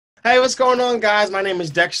Hey, what's going on, guys? My name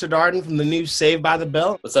is Dexter Darden from the new Saved by the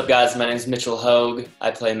Bell. What's up, guys? My name is Mitchell Hoog.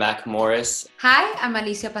 I play Zack Morris. Hi, I'm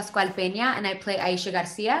Alycia Pascual-Pena and I play Aisha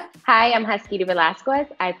Garcia. Hi, I'm Haskiri Velazquez.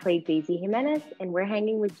 I play Daisy Jimenez, and we're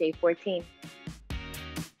hanging with J14.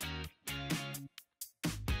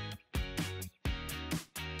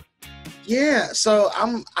 Yeah, so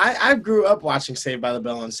I grew up watching Saved by the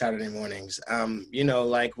Bell on Saturday mornings.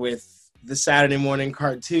 Like with the Saturday morning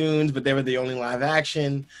cartoons, but they were the only live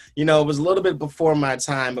action. It was a little bit before my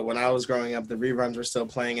time, but when I was growing up, the reruns were still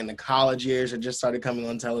playing, and the college years had just started coming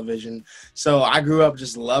on television. So I grew up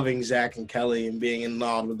just loving Zach and Kelly and being in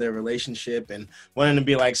love with their relationship and wanting to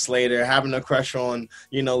be like Slater, having a crush on,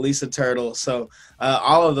 Lisa Turtle. So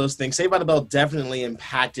all of those things. Saved by the Bell definitely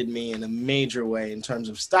impacted me in a major way in terms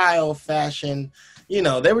of style, fashion.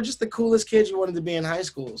 They were just the coolest kids you wanted to be in high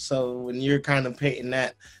school. So when you're kind of painting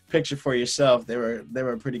that picture for yourself, they were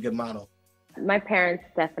a pretty good model. My parents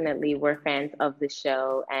definitely were fans of the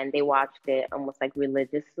show, and they watched it almost like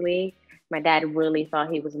religiously. My dad really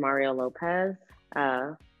thought he was Mario Lopez,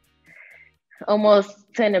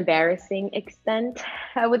 almost to an embarrassing extent,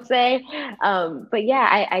 I would say. But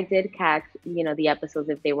yeah, I did catch, the episodes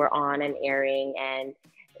if they were on and airing. And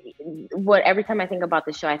every time I think about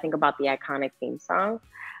the show, I think about the iconic theme song.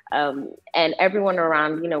 And everyone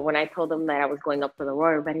around, when I told them that I was going up for the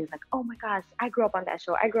Royal, everybody was like, "Oh my gosh, I grew up on that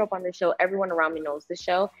show. I grew up on this show." Everyone around me knows the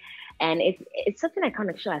show, and it's such an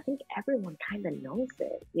iconic show. I think everyone kind of knows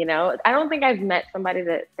it. I don't think I've met somebody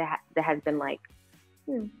that has been like,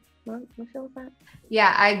 what show is that?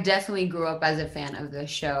 Yeah, I definitely grew up as a fan of the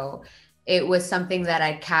show. It was something that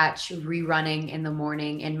I'd catch rerunning in the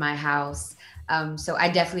morning in my house. So I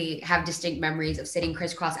definitely have distinct memories of sitting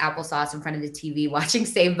crisscross applesauce in front of the TV watching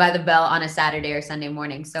Saved by the Bell on a Saturday or Sunday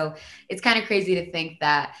morning. So it's kind of crazy to think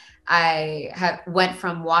that I went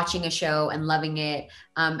from watching a show and loving it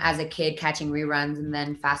as a kid, catching reruns, and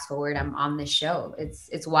then fast forward, I'm on this show.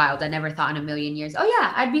 It's wild. I never thought in a million years, oh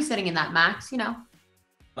yeah, I'd be sitting in that Max,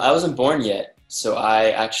 I wasn't born yet, so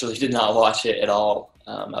I actually did not watch it at all.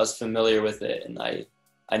 I was familiar with it, and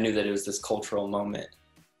I knew that it was this cultural moment,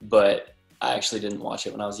 but I actually didn't watch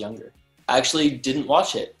it when I was younger. I actually didn't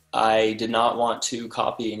watch it. I did not want to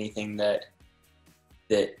copy anything that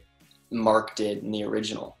Mark did in the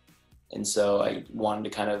original. And so I wanted to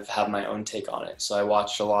kind of have my own take on it. So I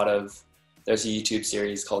watched there's a YouTube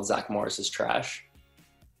series called Zack Morris's Trash.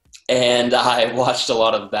 And I watched a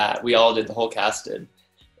lot of that. We all did, the whole cast did.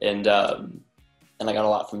 And I got a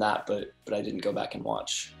lot from that, but I didn't go back and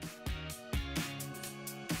watch.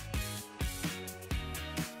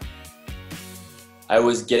 I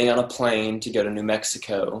was getting on a plane to go to New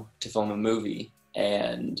Mexico to film a movie,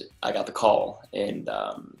 and I got the call, and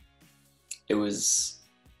I feel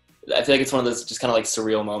like it's one of those just kind of like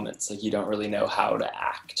surreal moments, like you don't really know how to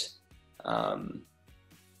act.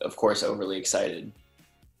 Of course, overly excited,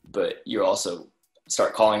 but you also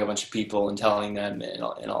start calling a bunch of people and telling them and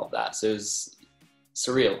all of that. So it was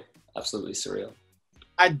surreal, absolutely surreal.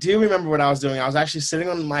 I do remember what I was doing. I was actually sitting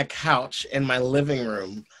on my couch in my living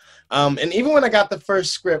room. And even when I got the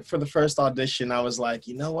first script for the first audition, I was like,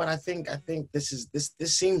 you know what? I think this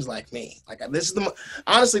seems like me. Like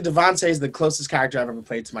honestly, Devante is the closest character I've ever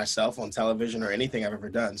played to myself on television or anything I've ever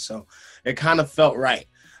done. So it kind of felt right.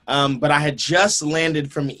 But I had just landed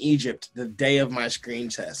from Egypt the day of my screen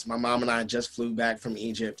test. My mom and I just flew back from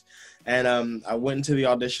Egypt. And I went into the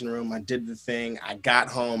audition room. I did the thing. I got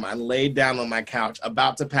home. I laid down on my couch,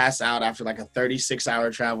 about to pass out after like a 36-hour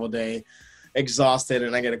travel day, exhausted,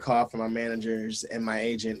 and I get a call from my managers and my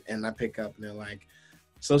agent, and I pick up, and they're like,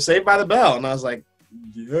 "So Saved by the Bell?" And I was like,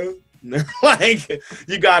 "Yeah." And they're like,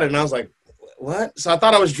 "You got it." And I was like, "What?" So I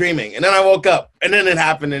thought I was dreaming, and then I woke up, and then it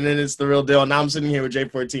happened, and then it's the real deal. And now I'm sitting here with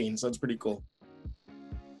J14, so it's pretty cool.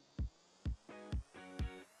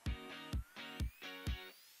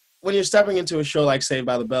 When you're stepping into a show like Saved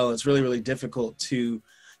by the Bell, it's really, really difficult to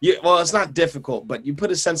it's not difficult, but you put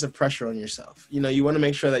a sense of pressure on yourself. You want to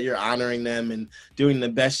make sure that you're honoring them and doing the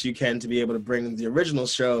best you can to be able to bring the original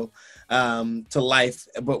show to life,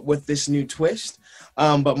 but with this new twist.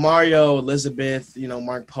 But Mario, Elizabeth,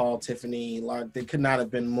 Mark, Paul, Tiffany, Lark, they could not have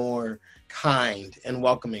been more kind and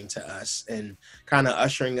welcoming to us and kind of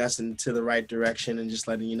ushering us into the right direction and just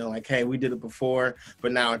letting you know, like, hey, we did it before,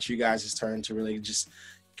 but now it's you guys' turn to really just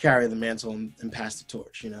carry the mantle and pass the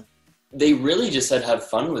torch, They really just said have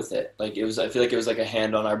fun with it. I feel like it was like a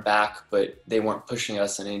hand on our back, but they weren't pushing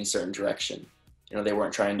us in any certain direction. They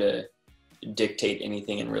weren't trying to dictate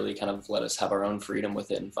anything and really kind of let us have our own freedom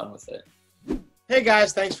with it and fun with it. Hey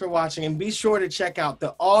guys, thanks for watching, and be sure to check out the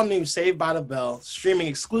all-new Saved by the Bell, streaming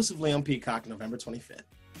exclusively on Peacock November 25th.